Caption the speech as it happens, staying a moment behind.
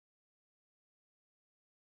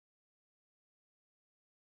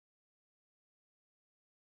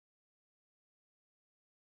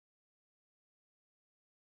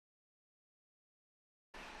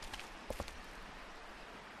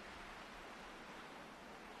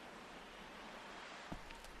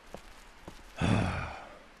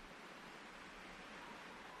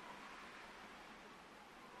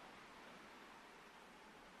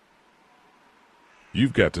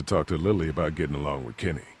You've got to talk to Lily about getting along with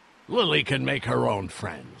Kenny. Lily can make her own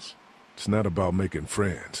friends. It's not about making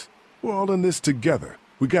friends. We're all in this together.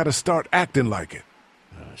 We gotta start acting like it.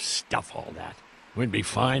 Stuff all that. We'd be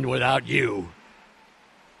fine without you.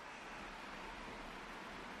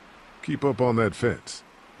 Keep up on that fence.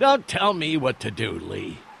 Don't tell me what to do,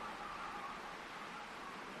 Lee.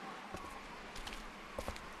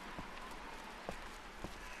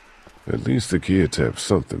 At least the kids have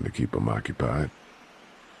something to keep them occupied.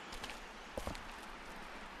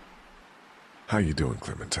 How you doing,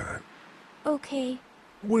 Clementine? Okay.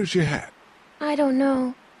 Where's your hat? I don't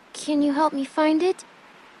know. Can you help me find it?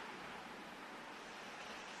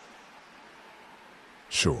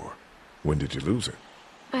 Sure. When did you lose it?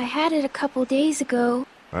 I had it a couple days ago.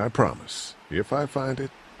 I promise. If I find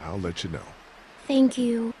it, I'll let you know. Thank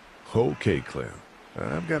you. Okay, Clem.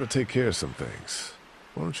 I've got to take care of some things.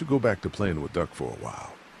 Why don't you go back to playing with Duck for a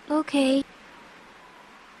while? Okay.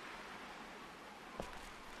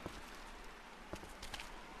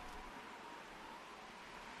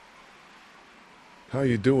 How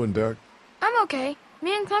you doing, Duck? I'm okay.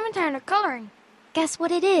 Me and Clementine are coloring. Guess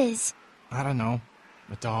what it is? I don't know.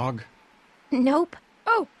 A dog? Nope.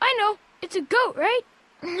 Oh, I know. It's a goat, right?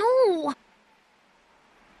 No!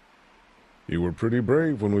 You were pretty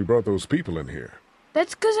brave when we brought those people in here.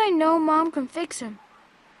 That's 'cause I know Mom can fix him.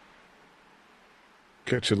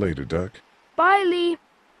 Catch you later, Duck. Bye, Lee.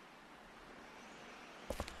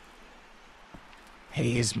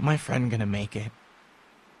 Hey, is my friend gonna make it?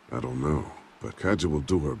 I don't know, but Kaja will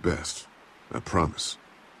do her best. I promise.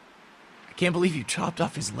 I can't believe you chopped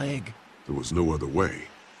off his leg. There was no other way.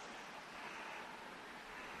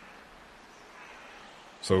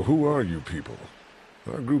 So who are you people?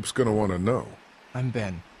 Our group's gonna want to know. I'm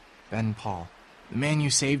Ben. Ben Paul. The man you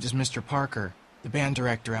saved is Mr. Parker, the band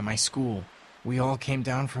director at my school. We all came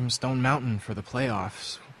down from Stone Mountain for the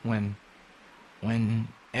playoffs when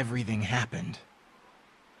everything happened.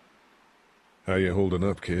 How you holding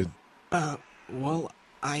up, kid? Well,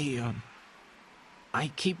 I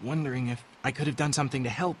keep wondering if I could have done something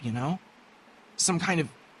to help, you know? Some kind of,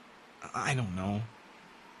 I don't know,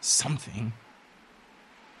 something.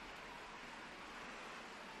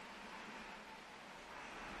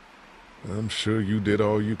 I'm sure you did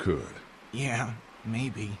all you could. Yeah,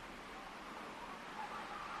 maybe.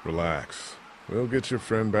 Relax. We'll get your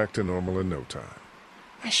friend back to normal in no time.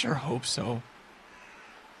 I sure hope so.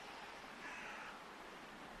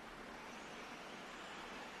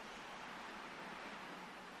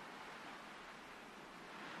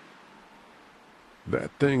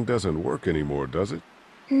 That thing doesn't work anymore, does it?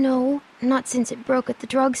 No, not since it broke at the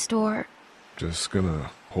drugstore. Just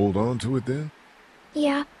gonna hold on to it then?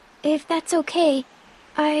 Yeah, if that's okay.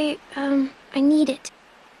 I need it.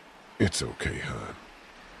 It's okay, hon.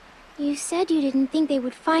 You said you didn't think they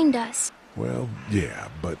would find us. Well, yeah,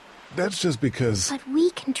 but that's just because... But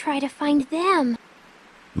we can try to find them.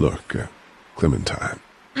 Look, Clementine.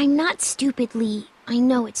 I'm not stupid, Lee. I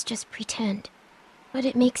know it's just pretend. But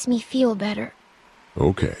it makes me feel better.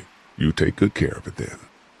 Okay, you take good care of it then.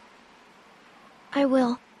 I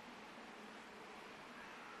will.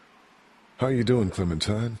 How you doing,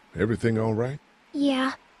 Clementine? Everything all right?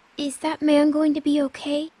 Yeah. Is that man going to be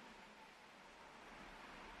okay?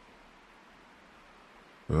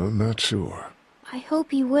 I'm not sure. I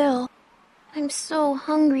hope he will. I'm so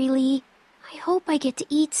hungry, Lee. I hope I get to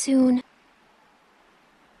eat soon.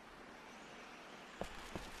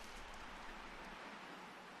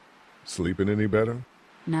 Sleeping any better?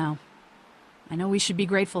 No. I know we should be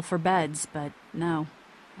grateful for beds, but no,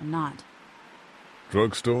 I'm not.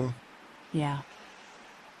 Drugstore? Yeah.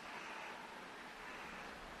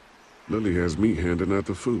 Lily has me handing out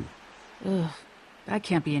the food. Ugh, that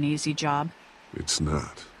can't be an easy job. It's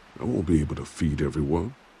not. I won't be able to feed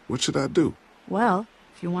everyone. What should I do? Well,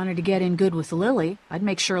 if you wanted to get in good with Lily, I'd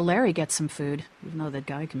make sure Larry gets some food, even though that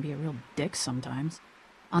guy can be a real dick sometimes.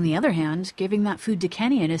 On the other hand, giving that food to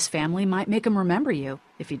Kenny and his family might make him remember you,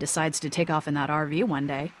 if he decides to take off in that RV one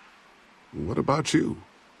day. What about you?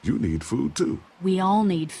 You need food too. We all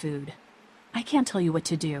need food. I can't tell you what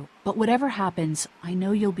to do, but whatever happens, I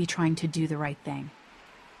know you'll be trying to do the right thing.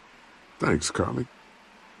 Thanks, Carly.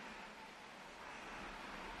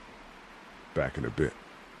 Back in a bit.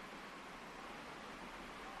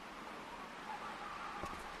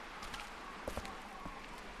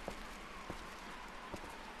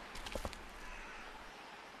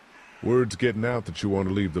 Word's getting out that you want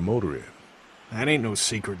to leave the motor in. That ain't no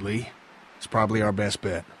secret, Lee. It's probably our best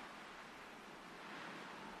bet.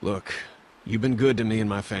 Look, you've been good to me and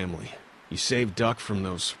my family. You saved Duck from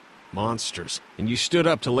those monsters, and you stood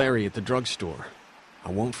up to Larry at the drugstore. I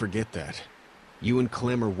won't forget that. You and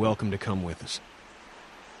Clem are welcome to come with us.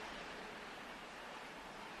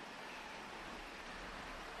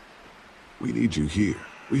 We need you here.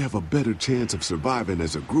 We have a better chance of surviving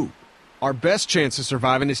as a group. Our best chance of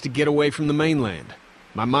surviving is to get away from the mainland.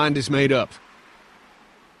 My mind is made up.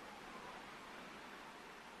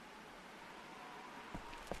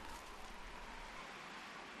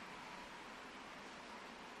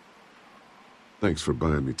 Thanks for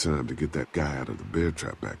buying me time to get that guy out of the bear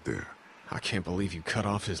trap back there. I can't believe you cut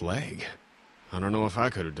off his leg. I don't know if I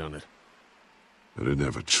could have done it. I didn't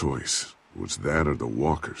have a choice. It was that or the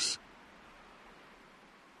walkers.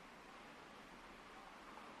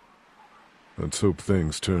 Let's hope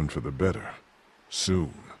things turn for the better.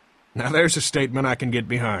 Soon. Now there's a statement I can get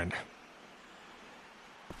behind.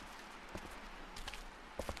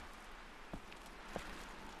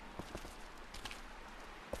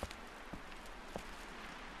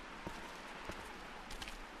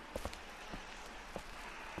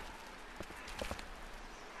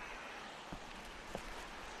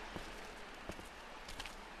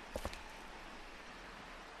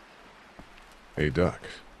 Hey, Doc.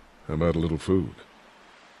 How about a little food?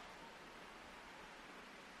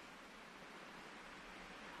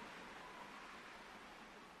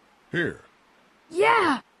 Here.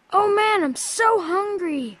 Yeah! Oh man, I'm so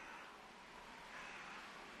hungry!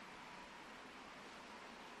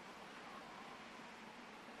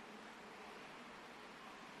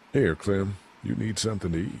 Here, Clem. You need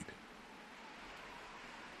something to eat.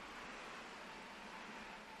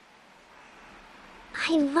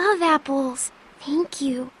 I love apples. Thank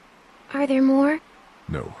you. Are there more?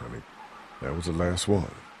 No, honey. That was the last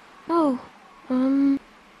one. Oh,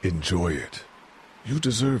 Enjoy it. You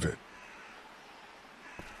deserve it.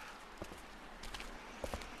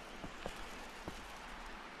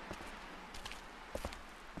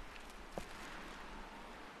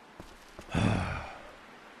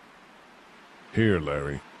 Here,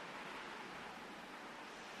 Larry.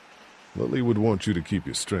 Lily would want you to keep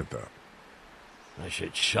your strength up. I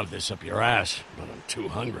should shove this up your ass, but I'm too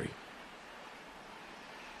hungry.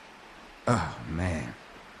 Oh, man.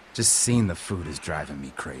 Just seeing the food is driving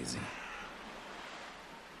me crazy.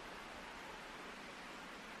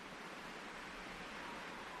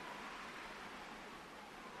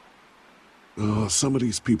 Oh, some of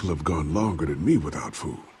these people have gone longer than me without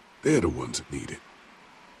food. They're the ones that need it.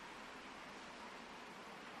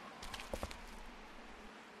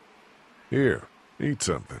 Here, eat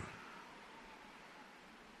something.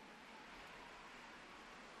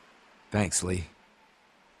 Thanks, Lee.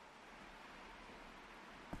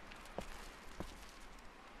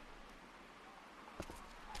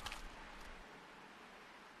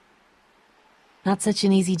 Not such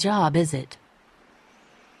an easy job, is it?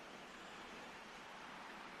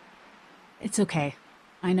 It's okay.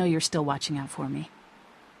 I know you're still watching out for me.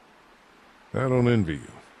 I don't envy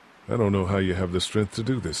you. I don't know how you have the strength to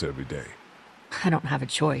do this every day. I don't have a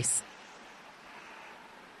choice.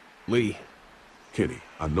 Lee. Kenny,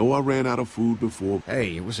 I know I ran out of food before.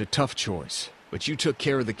 Hey, it was a tough choice, but you took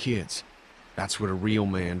care of the kids. That's what a real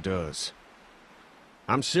man does.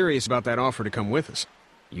 I'm serious about that offer to come with us.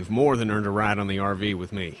 You've more than earned a ride on the RV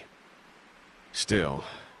with me. Still,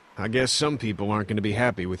 I guess some people aren't going to be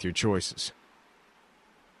happy with your choices.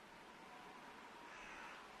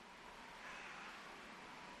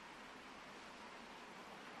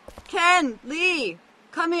 Ken! Lee!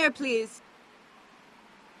 Come here, please.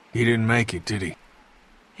 He didn't make it, did he?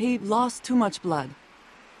 He lost too much blood.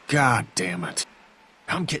 God damn it.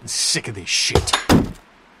 I'm getting sick of this shit.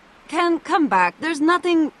 Ken, come back. There's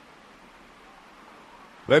nothing...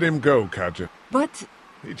 Let him go, Katja. But...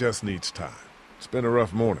 He just needs time. It's been a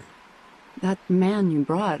rough morning. that man you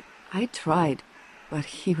brought, I tried, but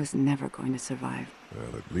he was never going to survive.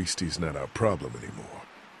 Well, at least he's not our problem anymore.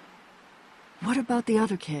 What about the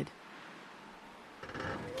other kid?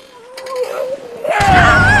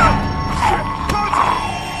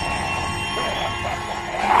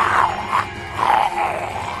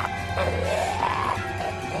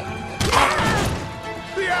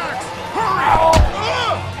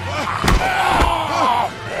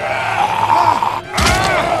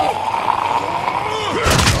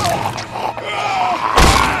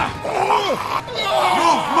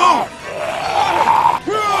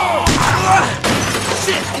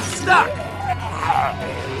 Shit! It's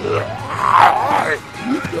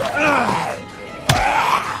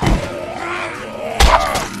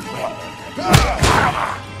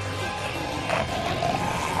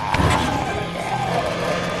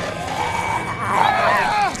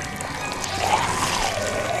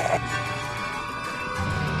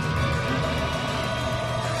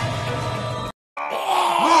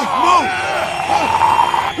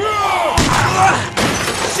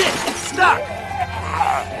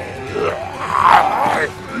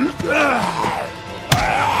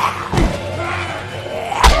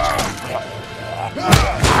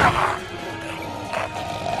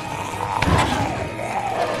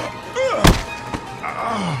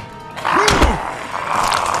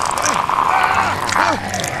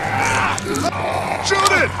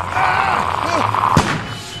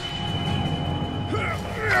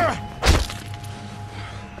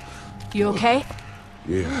okay?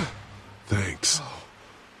 Yeah, thanks.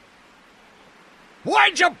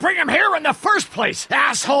 Why'd you bring him here in the first place,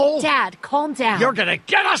 asshole? Dad, calm down. You're gonna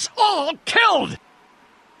get us all killed!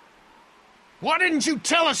 Why didn't you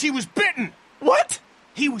tell us he was bitten? What?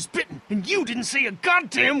 He was bitten, and you didn't say a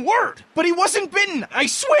goddamn word! But he wasn't bitten, I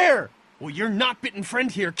swear! Well, your not-bitten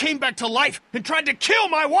friend here came back to life and tried to kill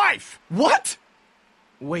my wife! What?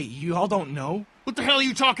 Wait, you all don't know? What the hell are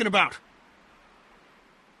you talking about?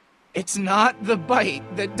 It's not the bite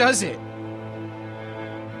that does it.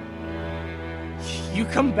 You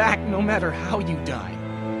come back no matter how you die.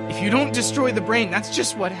 If you don't destroy the brain, that's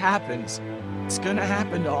just what happens. It's gonna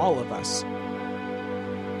happen to all of us.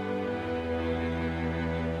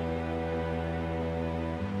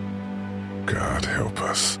 God help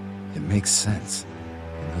us. It makes sense.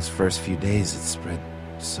 In those first few days, it spread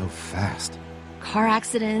so fast. Car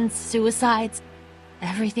accidents, suicides.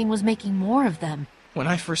 Everything was making more of them. When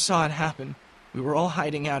I first saw it happen, we were all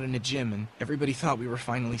hiding out in a gym and everybody thought we were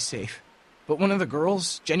finally safe. But one of the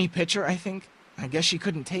girls, Jenny Pitcher, I think, I guess she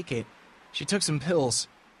couldn't take it. She took some pills.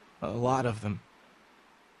 A lot of them.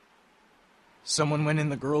 Someone went in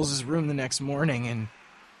the girls' room the next morning and...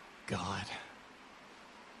 God.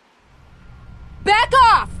 Back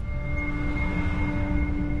off!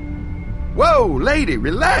 Whoa, lady,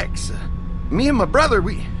 relax. Me and my brother,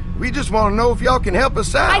 we just want to know if y'all can help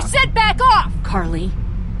us out. I said back off! Carly.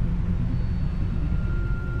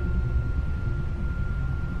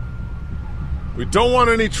 We don't want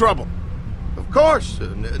any trouble. Of course,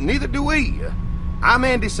 neither do we. I'm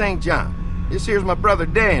Andy St. John. This here's my brother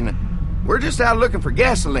Dan. We're just out looking for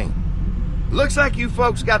gasoline. Looks like you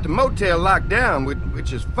folks got the motel locked down,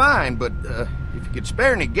 which is fine, but if you could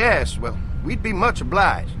spare any gas, well, we'd be much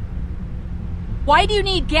obliged. Why do you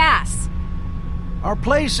need gas? Our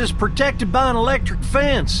place is protected by an electric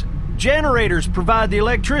fence. Generators provide the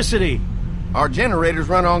electricity. Our generators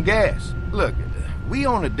run on gas. Look, we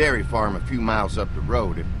own a dairy farm a few miles up the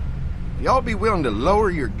road. If y'all be willing to lower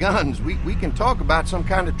your guns, we can talk about some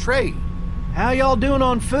kind of trade. How y'all doing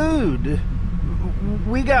on food?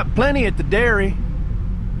 We got plenty at the dairy.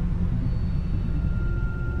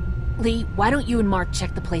 Lee, why don't you and Mark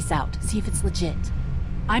check the place out? See if it's legit.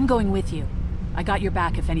 I'm going with you. I got your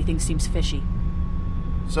back if anything seems fishy.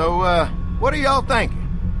 So, what are y'all thinking?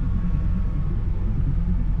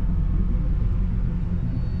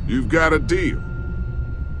 You've got a deal.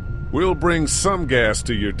 We'll bring some gas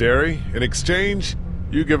to your dairy. In exchange,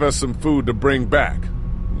 you give us some food to bring back.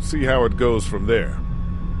 We'll see how it goes from there.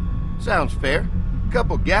 Sounds fair. A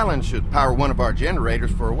couple gallons should power one of our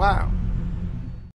generators for a while.